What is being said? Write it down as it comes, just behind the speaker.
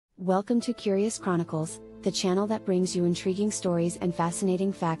Welcome to Curious Chronicles, the channel that brings you intriguing stories and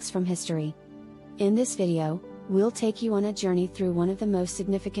fascinating facts from history. In this video, we'll take you on a journey through one of the most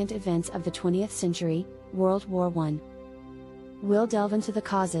significant events of the 20th century, World War I. We'll delve into the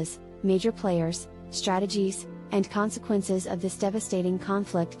causes, major players, strategies, and consequences of this devastating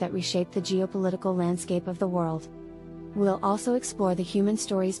conflict that reshaped the geopolitical landscape of the world. We'll also explore the human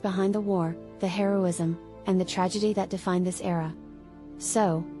stories behind the war, the heroism, and the tragedy that defined this era.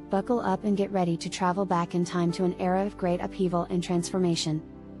 So, buckle up and get ready to travel back in time to an era of great upheaval and transformation.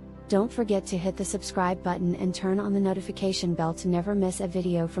 Don't forget to hit the subscribe button and turn on the notification bell to never miss a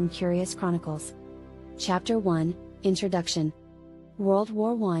video from Curious Chronicles. Chapter 1, Introduction. World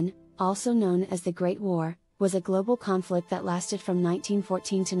War I, also known as the Great War, was a global conflict that lasted from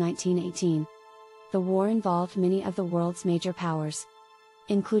 1914 to 1918. The war involved many of the world's major powers,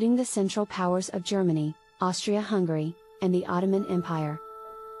 including the Central Powers of Germany, Austria-Hungary, and the Ottoman Empire,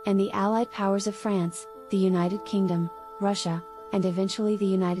 and the Allied powers of France, the United Kingdom, Russia, and eventually the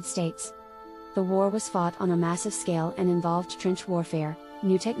United States. The war was fought on a massive scale and involved trench warfare,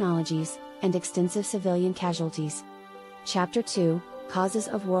 new technologies, and extensive civilian casualties. Chapter 2, Causes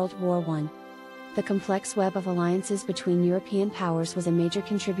of World War I. The complex web of alliances between European powers was a major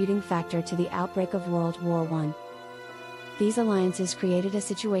contributing factor to the outbreak of World War I. These alliances created a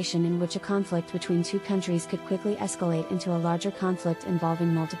situation in which a conflict between two countries could quickly escalate into a larger conflict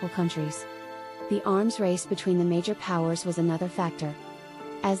involving multiple countries. The arms race between the major powers was another factor,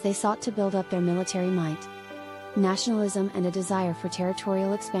 as they sought to build up their military might. Nationalism and a desire for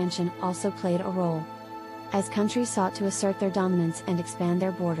territorial expansion also played a role, as countries sought to assert their dominance and expand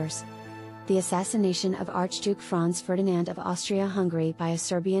their borders. The assassination of Archduke Franz Ferdinand of Austria-Hungary by a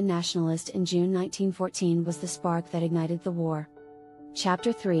Serbian nationalist in June 1914 was the spark that ignited the war.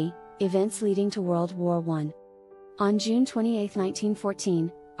 Chapter 3, Events leading to World War I. On June 28,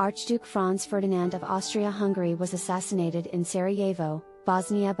 1914, Archduke Franz Ferdinand of Austria-Hungary was assassinated in Sarajevo,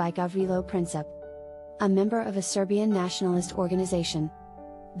 Bosnia by Gavrilo Princip, a member of a Serbian nationalist organization.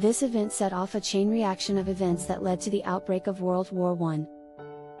 This event set off a chain reaction of events that led to the outbreak of World War I.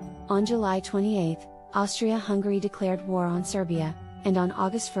 On July 28, Austria-Hungary declared war on Serbia, and on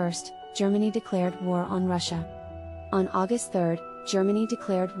August 1, Germany declared war on Russia. On August 3, Germany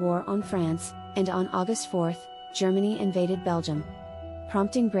declared war on France, and on August 4, Germany invaded Belgium,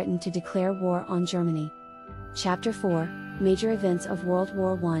 prompting Britain to declare war on Germany. Chapter 4, Major Events of World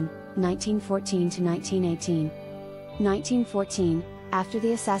War I, 1914 to 1918. 1914, after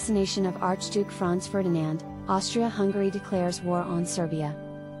the assassination of Archduke Franz Ferdinand, Austria-Hungary declares war on Serbia.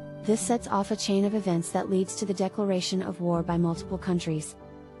 This sets off a chain of events that leads to the declaration of war by multiple countries.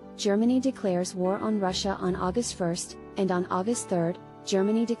 Germany declares war on Russia on August 1, and on August 3,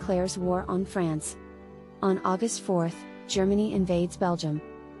 Germany declares war on France. On August 4, Germany invades Belgium,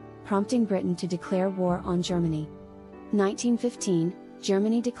 prompting Britain to declare war on Germany. 1915,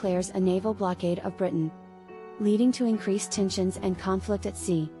 Germany declares a naval blockade of Britain, leading to increased tensions and conflict at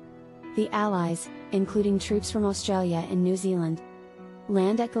sea. The Allies, including troops from Australia and New Zealand,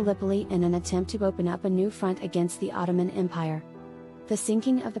 land at Gallipoli in an attempt to open up a new front against the Ottoman Empire. The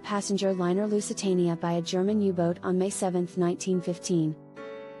sinking of the passenger liner Lusitania by a German U-boat on May 7, 1915,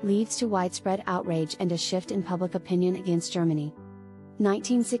 leads to widespread outrage and a shift in public opinion against Germany.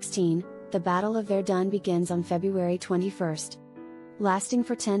 1916, the Battle of Verdun begins on February 21, lasting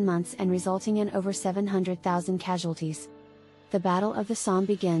for 10 months and resulting in over 700,000 casualties. The Battle of the Somme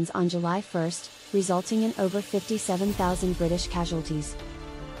begins on July 1, resulting in over 57,000 British casualties,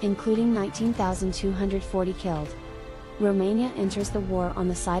 including 19,240 killed. Romania enters the war on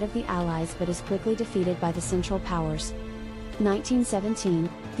the side of the Allies but is quickly defeated by the Central Powers. 1917,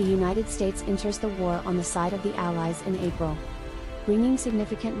 the United States enters the war on the side of the Allies in April, bringing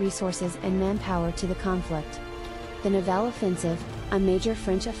significant resources and manpower to the conflict. The Nivelle Offensive, a major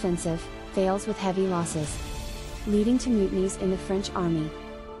French offensive, fails with heavy losses, leading to mutinies in the French army.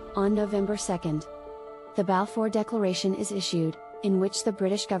 On November 2, the Balfour Declaration is issued, in which the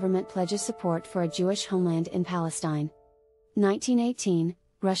British government pledges support for a Jewish homeland in Palestine. 1918,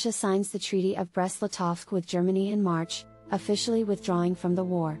 Russia signs the Treaty of Brest-Litovsk with Germany in March, officially withdrawing from the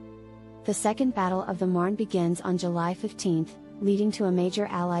war. The Second Battle of the Marne begins on July 15, leading to a major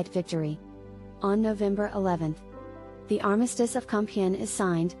Allied victory. On November 11, the Armistice of Compiègne is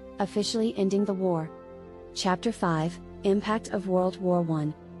signed, officially ending the war. Chapter 5, Impact of World War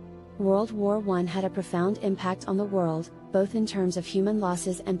I. World War I had a profound impact on the world, both in terms of human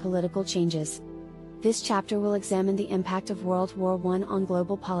losses and political changes. This chapter will examine the impact of World War I on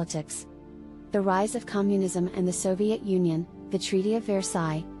global politics, the rise of communism and the Soviet Union, the Treaty of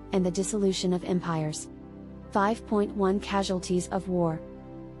Versailles, and the dissolution of empires. 5.1 Casualties of War.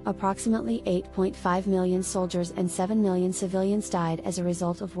 Approximately 8.5 million soldiers and 7 million civilians died as a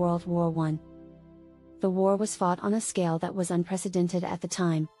result of World War I. The war was fought on a scale that was unprecedented at the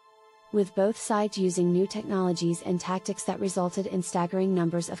time, with both sides using new technologies and tactics that resulted in staggering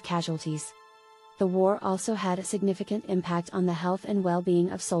numbers of casualties. The war also had a significant impact on the health and well-being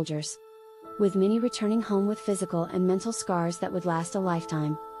of soldiers, with many returning home with physical and mental scars that would last a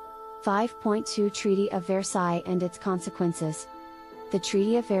lifetime. 5.2 Treaty of Versailles and its consequences. The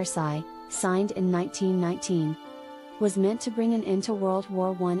Treaty of Versailles, signed in 1919, was meant to bring an end to World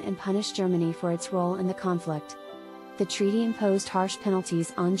War I and punish Germany for its role in the conflict. The treaty imposed harsh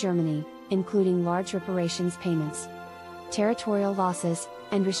penalties on Germany, including large reparations payments, territorial losses,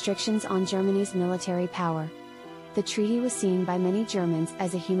 and restrictions on Germany's military power. The treaty was seen by many Germans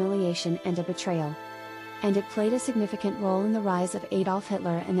as a humiliation and a betrayal, and it played a significant role in the rise of Adolf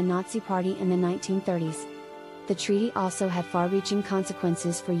Hitler and the Nazi Party in the 1930s. The treaty also had far-reaching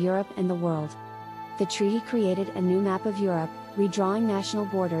consequences for Europe and the world. The treaty created a new map of Europe, redrawing national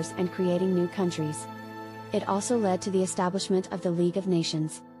borders and creating new countries. It also led to the establishment of the League of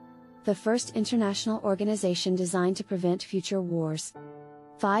Nations, the first international organization designed to prevent future wars.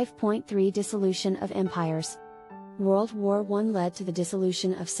 5.3 Dissolution of empires. World War I led to the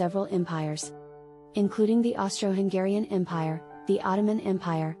dissolution of several empires, including the Austro-Hungarian Empire, the Ottoman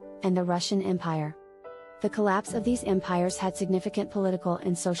Empire, and the Russian Empire. The collapse of these empires had significant political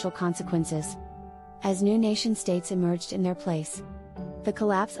and social consequences, as new nation-states emerged in their place. The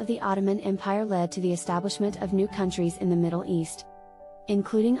collapse of the Ottoman Empire led to the establishment of new countries in the Middle East,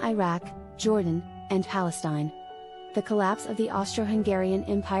 including Iraq, Jordan, and Palestine. The collapse of the Austro-Hungarian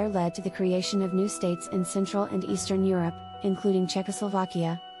Empire led to the creation of new states in Central and Eastern Europe, including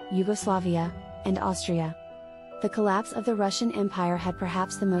Czechoslovakia, Yugoslavia, and Austria. The collapse of the Russian Empire had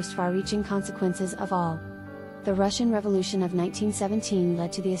perhaps the most far-reaching consequences of all. The Russian Revolution of 1917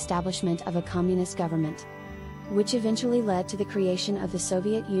 led to the establishment of a communist government, which eventually led to the creation of the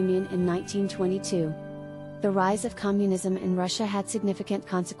Soviet Union in 1922. The rise of communism in Russia had significant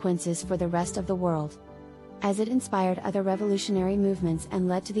consequences for the rest of the world, as it inspired other revolutionary movements and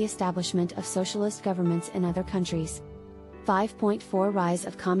led to the establishment of socialist governments in other countries. 5.4 Rise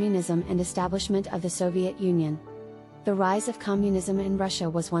of communism and establishment of the Soviet Union. The rise of communism in Russia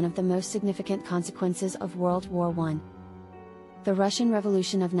was one of the most significant consequences of World War I. The Russian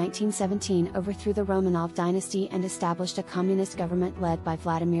Revolution of 1917 overthrew the Romanov dynasty and established a communist government led by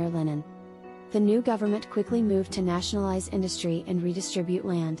Vladimir Lenin. The new government quickly moved to nationalize industry and redistribute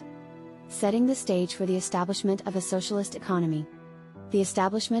land, setting the stage for the establishment of a socialist economy. The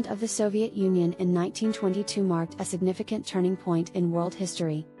establishment of the Soviet Union in 1922 marked a significant turning point in world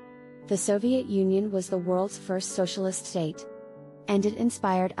history. The Soviet Union was the world's first socialist state, and it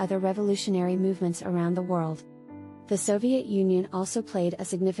inspired other revolutionary movements around the world. The Soviet Union also played a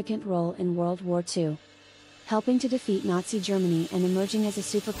significant role in World War II, helping to defeat Nazi Germany and emerging as a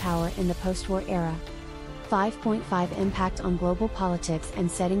superpower in the post-war era. 5.5 Impact on global politics and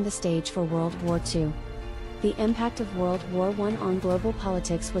setting the stage for World War II. The impact of World War I on global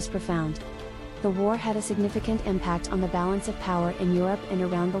politics was profound. The war had a significant impact on the balance of power in Europe and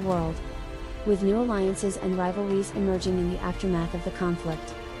around the world, with new alliances and rivalries emerging in the aftermath of the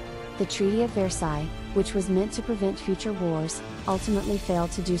conflict. The Treaty of Versailles, which was meant to prevent future wars, ultimately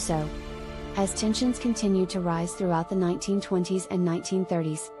failed to do so, as tensions continued to rise throughout the 1920s and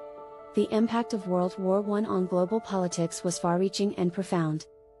 1930s. The impact of World War I on global politics was far-reaching and profound.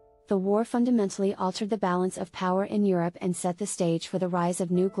 The war fundamentally altered the balance of power in Europe and set the stage for the rise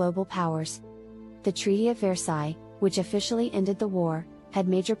of new global powers. The Treaty of Versailles, which officially ended the war, had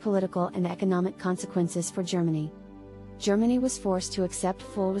major political and economic consequences for Germany. Germany was forced to accept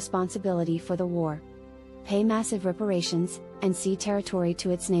full responsibility for the war, pay massive reparations, and cede territory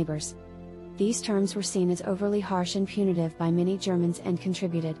to its neighbors. These terms were seen as overly harsh and punitive by many Germans and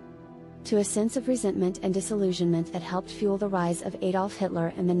contributed to a sense of resentment and disillusionment that helped fuel the rise of Adolf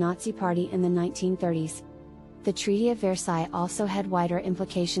Hitler and the Nazi Party in the 1930s. The Treaty of Versailles also had wider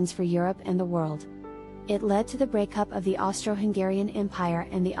implications for Europe and the world. It led to the breakup of the Austro-Hungarian Empire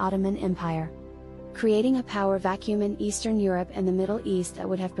and the Ottoman Empire, creating a power vacuum in Eastern Europe and the Middle East that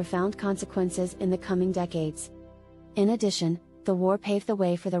would have profound consequences in the coming decades. In addition, the war paved the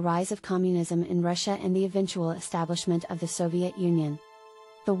way for the rise of communism in Russia and the eventual establishment of the Soviet Union.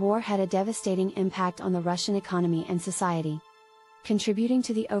 The war had a devastating impact on the Russian economy and society, contributing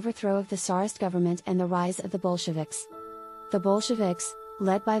to the overthrow of the Tsarist government and the rise of the Bolsheviks. The Bolsheviks,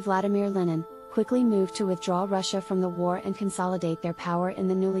 led by Vladimir Lenin, quickly moved to withdraw Russia from the war and consolidate their power in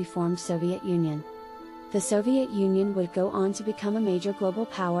the newly formed Soviet Union. The Soviet Union would go on to become a major global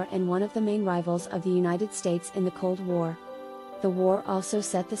power and one of the main rivals of the United States in the Cold War. The war also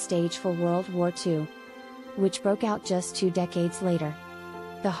set the stage for World War II, which broke out just 2 decades later.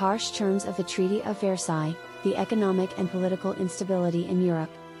 The harsh terms of the Treaty of Versailles, the economic and political instability in Europe,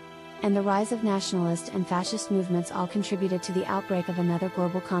 and the rise of nationalist and fascist movements all contributed to the outbreak of another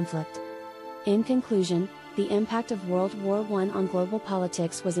global conflict. In conclusion, the impact of World War I on global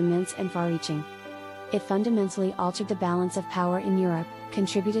politics was immense and far-reaching. It fundamentally altered the balance of power in Europe,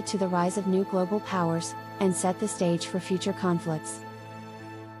 contributed to the rise of new global powers, and set the stage for future conflicts.